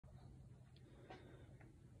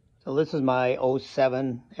So this is my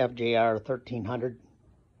 07 FJR1300,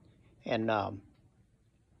 and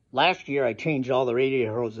last year I changed all the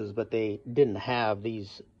radiator hoses, but they didn't have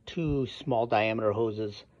these two small diameter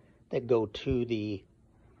hoses that go to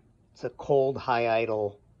it's a cold high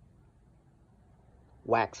idle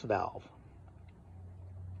wax valve.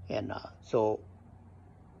 And so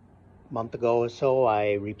a month ago or so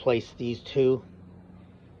I replaced these two,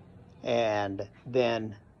 and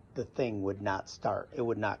then the thing would not start. It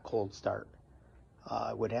would not cold start.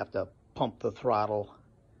 I would have to pump the throttle,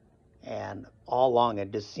 and all along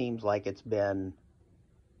it just seems like it's been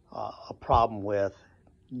a problem with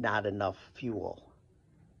not enough fuel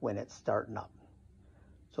when it's starting up.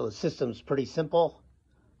 So the system's pretty simple.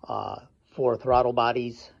 4 throttle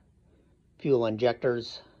bodies, fuel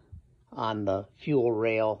injectors on the fuel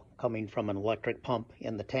rail coming from an electric pump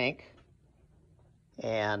in the tank,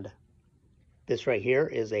 and this right here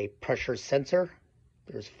is a pressure sensor.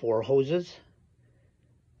 There's 4 hoses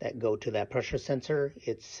that go to that pressure sensor.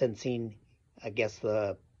 It's sensing, I guess,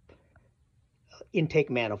 the intake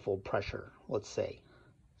manifold pressure, let's say.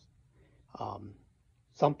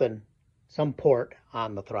 Some port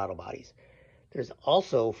on the throttle bodies. There's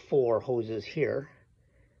also 4 hoses here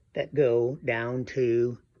that go down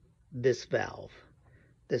to this valve.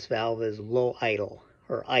 This valve is low idle,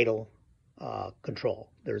 or idle control.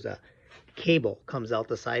 There's a cable comes out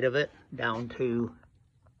the side of it down to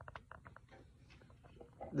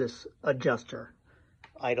this adjuster,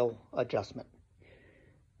 idle adjustment.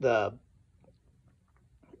 The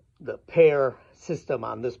pair system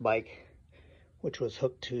on this bike, which was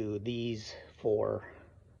hooked to these 4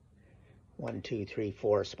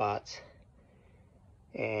 spots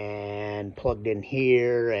and plugged in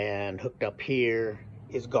here and hooked up here,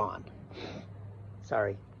 is gone.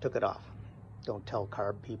 Sorry, took it off. Don't tell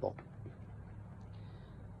carb people.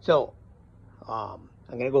 So I'm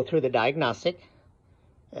going to go through the diagnostic,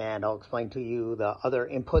 and I'll explain to you the other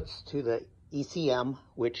inputs to the ECM,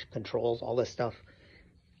 which controls all this stuff.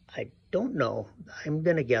 I don't know. I'm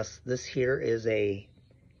going to guess this here is a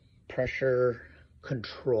pressure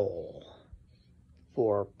control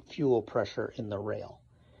for fuel pressure in the rail.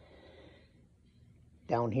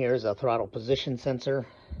 Down here is a throttle position sensor,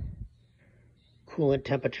 coolant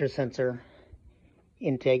temperature sensor,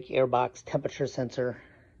 intake airbox temperature sensor,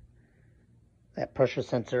 that pressure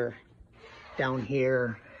sensor. Down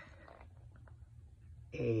here,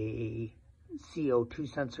 a CO2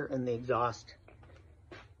 sensor in the exhaust.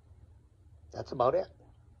 That's about it.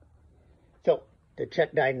 So to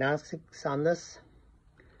check diagnostics on this,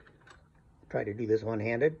 try to do this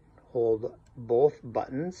one-handed. Hold both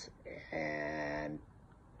buttons and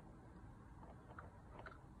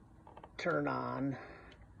turn on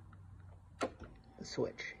the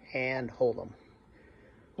switch and hold them.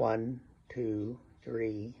 1, 2,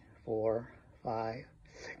 3, 4, 5,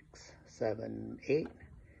 6, 7, 8.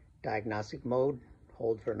 Diagnostic mode.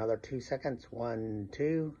 Hold for another 2 seconds. 1,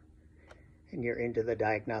 2, and you're into the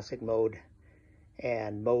diagnostic mode.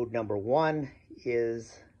 And mode number 1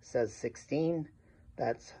 says 16.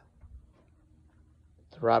 That's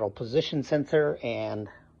throttle position sensor, and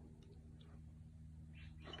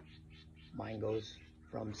mine goes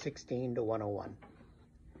from 16 to 101.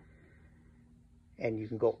 And you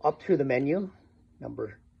can go up through the menu.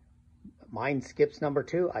 Mine skips number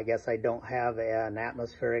 2. I guess I don't have an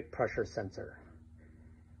atmospheric pressure sensor.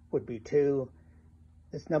 Would be 2.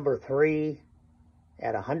 This number 3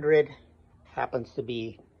 at 100 happens to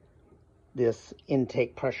be this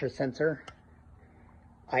intake pressure sensor.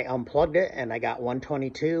 I unplugged it and I got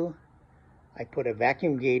 122. I put a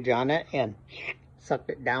vacuum gauge on it and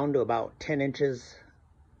sucked it down to about 10 inches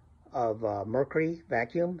of mercury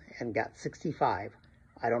vacuum and got 65.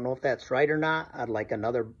 I don't know if that's right or not. I'd like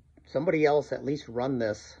somebody else at least run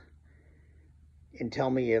this and tell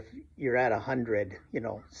me if you're at 100,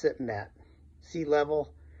 sitting at sea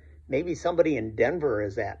level. Maybe somebody in Denver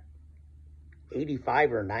is at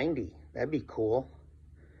 85 or 90. That'd be cool.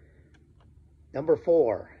 Number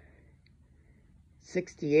 4,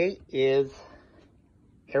 68 is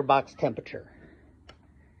airbox temperature.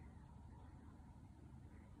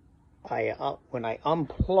 When I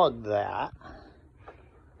unplug that,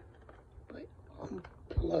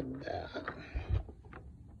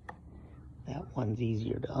 that one's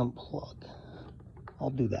easier to unplug. I'll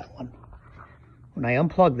do that one. When I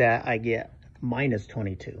unplug that, I get minus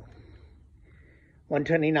 22.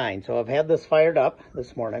 129. So I've had this fired up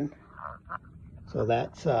this morning. So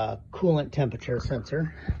that's a coolant temperature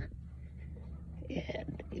sensor.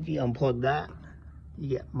 And if you unplug that, you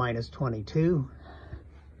get minus 22.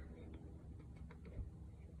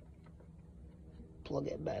 Plug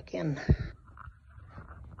it back in.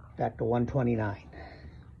 back to 129.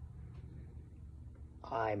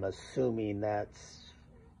 I'm assuming that's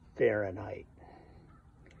Fahrenheit.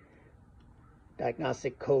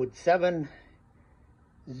 Diagnostic code 70.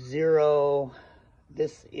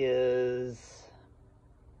 This is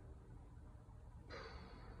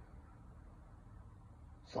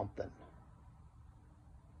something.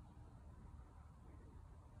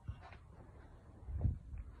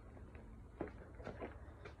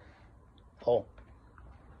 Oh,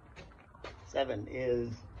 7 is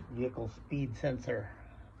vehicle speed sensor.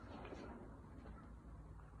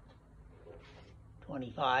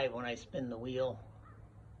 25 when I spin the wheel.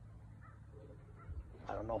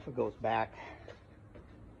 I don't know if it goes back.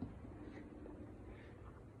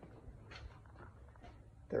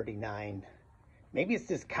 39. Maybe it's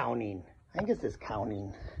just counting. I think it's just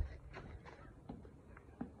counting.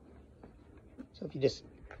 So if you just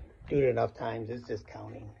do it enough times, it's just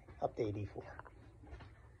counting up to 84.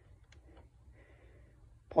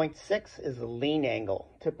 0.6 is the lean angle,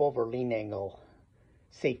 tip over lean angle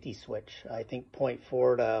safety switch. I think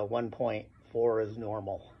 0.4 to 1.4 is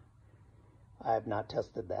normal. I have not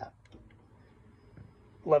tested that.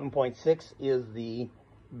 11.6 is the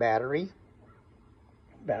battery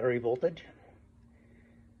voltage.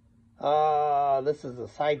 This is a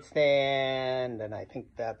side stand, and I think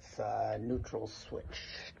that's a neutral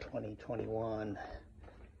switch, 2021.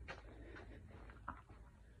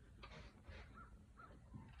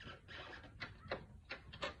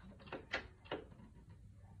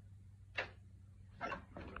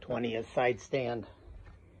 Is side stand,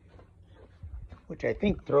 which I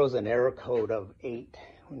think throws an error code of 8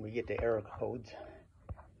 when we get to error codes.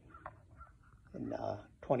 And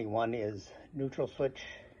 21 is neutral switch.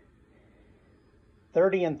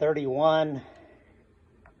 30 and 31,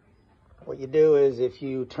 what you do is if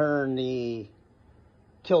you turn the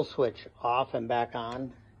kill switch off and back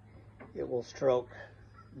on, it will stroke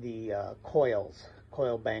the coils,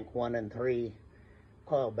 coil bank 1 and 3,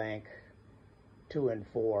 coil bank 2 and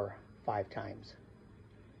 4, 5 times.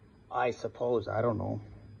 I suppose, I don't know.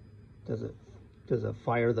 Does it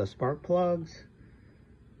fire the spark plugs?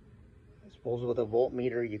 I suppose with a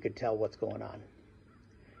voltmeter you could tell what's going on.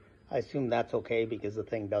 I assume that's okay because the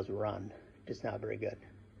thing does run, just not very good.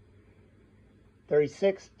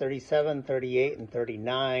 36, 37, 38, and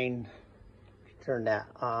 39. If you turn that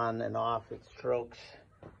on and off, it strokes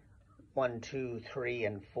 1, 2, 3,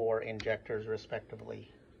 and 4 injectors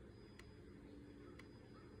respectively.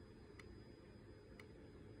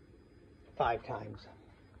 5 times.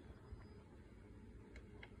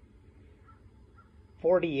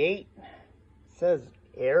 48 says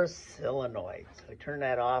air solenoid. So I turn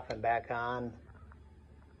that off and back on.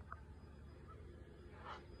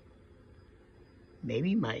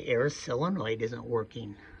 Maybe my air solenoid isn't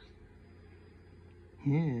working.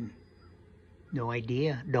 No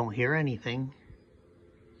idea. Don't hear anything.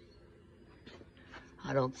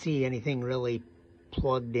 I don't see anything really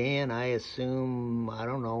plugged in. I assume, I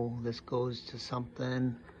don't know, this goes to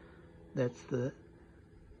something. That's the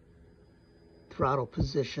throttle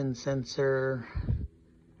position sensor.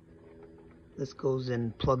 This goes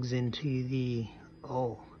in, plugs into the,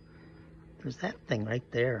 oh, there's that thing right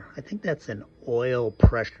there. I think that's an oil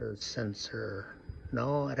pressure sensor.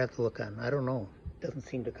 No, I'd have to look on, I don't know. It doesn't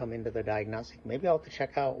seem to come into the diagnostic. Maybe I'll have to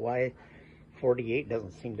check out why 48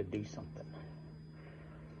 doesn't seem to do something.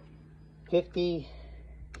 50,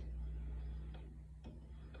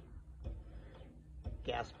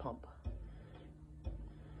 gas pump,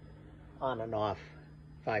 on and off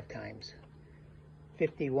 5 times.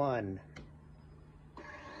 51,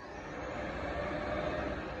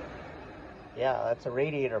 yeah, that's a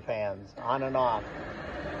radiator fans, on and off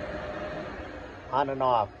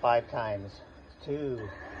 5 times. 2,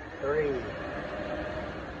 3,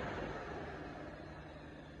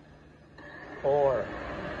 4,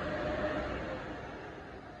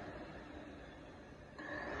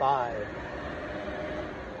 5,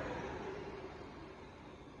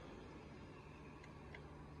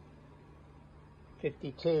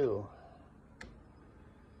 52,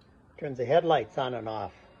 turns the headlights on and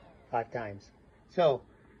off 5 times. So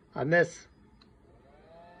on this,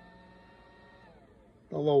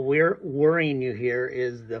 the little whirring you hear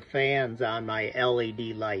is the fans on my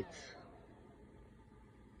LED lights.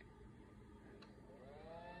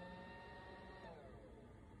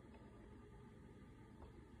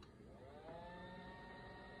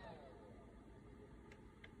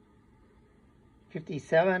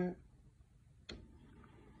 $57, I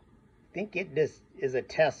think it just is a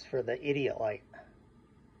test for the idiot light.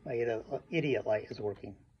 My idiot light is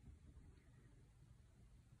working.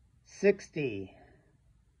 60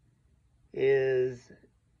 is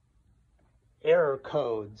error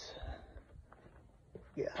codes.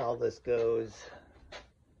 Yeah, how this goes.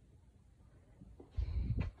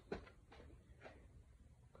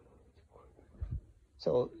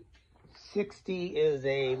 So 60 is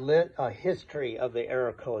a history of the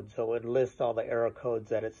error code, so it lists all the error codes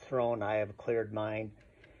that it's thrown. I have cleared mine.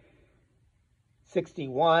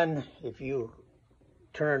 61, if you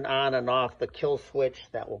turn on and off the kill switch,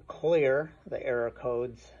 that will clear the error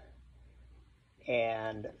codes.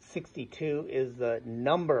 And 62 is the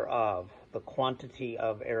number of, the quantity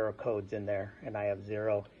of error codes in there, and I have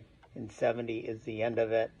 0. And 70 is the end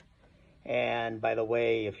of it. And by the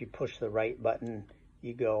way, if you push the right button,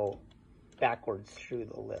 you go backwards through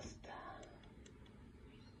the list.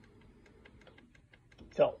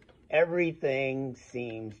 So everything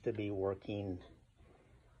seems to be working.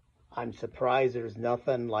 I'm surprised there's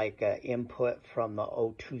nothing like an input from the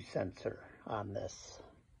O2 sensor on this.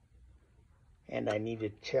 And I need to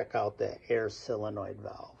check out the air solenoid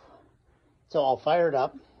valve. So I'll fire it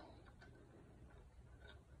up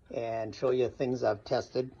and show you things I've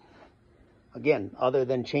tested. Again, other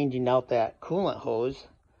than changing out that coolant hose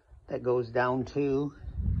that goes down to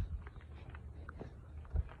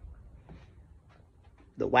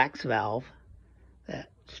the wax valve that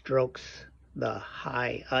strokes the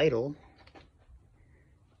high idle,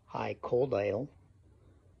 high cold idle.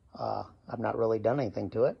 I've not really done anything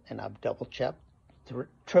to it, and I've double checked,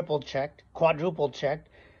 triple checked, quadruple checked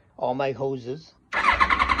all my hoses.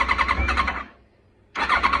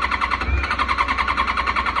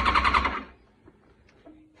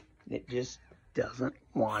 It just doesn't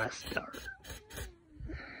want to start.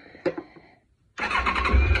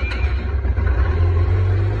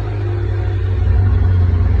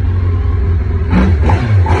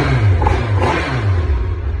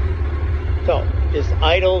 So this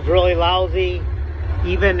idle's really lousy.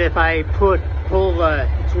 Even if I pull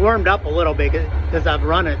it's warmed up a little bit because I've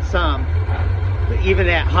run it some. But even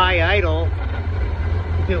at high idle,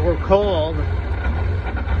 if it were cold,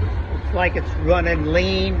 it's like it's running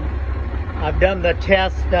lean. I've done the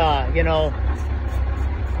test, you know,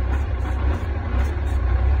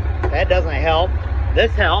 that doesn't help.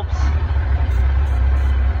 This helps.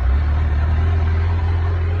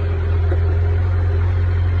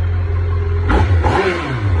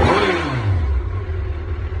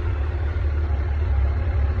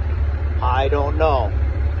 I don't know.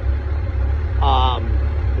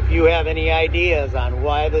 If you have any ideas on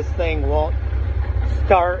why this thing won't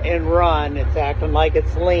start and run, it's acting like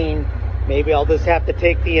it's lean. Maybe I'll just have to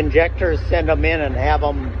take the injectors, send them in, and have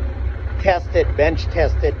them tested, bench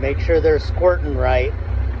tested, make sure they're squirting right.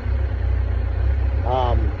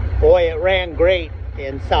 Boy, it ran great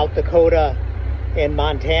in South Dakota and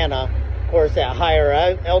Montana. Of course, at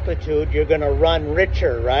higher altitude, you're going to run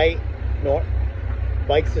richer, right?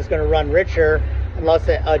 Bike's just going to run richer unless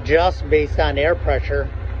it adjusts based on air pressure,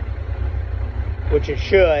 which it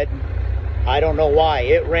should. I don't know why.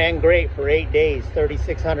 It ran great for 8 days,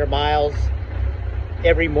 3,600 miles.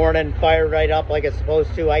 Every morning, fired right up like it's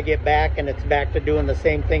supposed to. I get back and it's back to doing the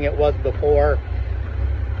same thing it was before.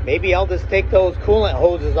 Maybe I'll just take those coolant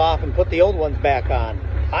hoses off and put the old ones back on.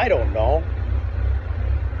 I don't know.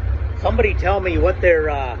 Somebody tell me what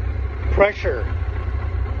their pressure.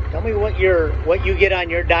 Tell me what you get on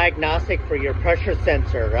your diagnostic for your pressure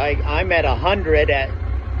sensor. I'm at 100 at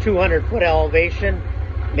 200 foot elevation.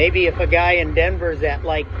 Maybe if a guy in Denver's at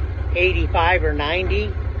like 85 or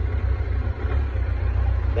 90,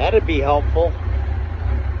 that'd be helpful.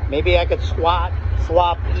 Maybe I could swap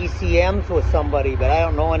ECMs with somebody, but I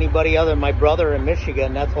don't know anybody other than my brother in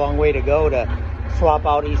Michigan. That's a long way to go to swap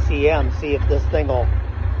out ECM, see if this thing will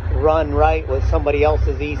run right with somebody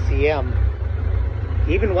else's ECM.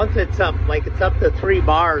 Even once it's up, like it's up to 3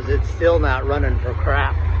 bars, it's still not running for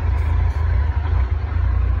crap.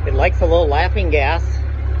 It likes a little laughing gas.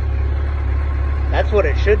 That's what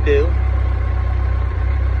it should do.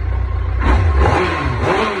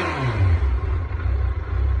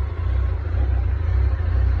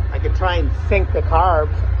 I could try and sync the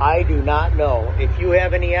carbs. I do not know. If you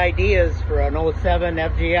have any ideas for an 07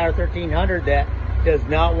 FJR1300 that does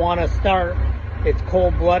not want to start, it's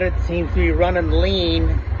cold-blooded, seems to be running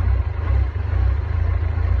lean,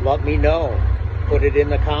 let me know. Put it in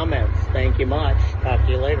the comments. Thank you much. Talk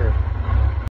to you later.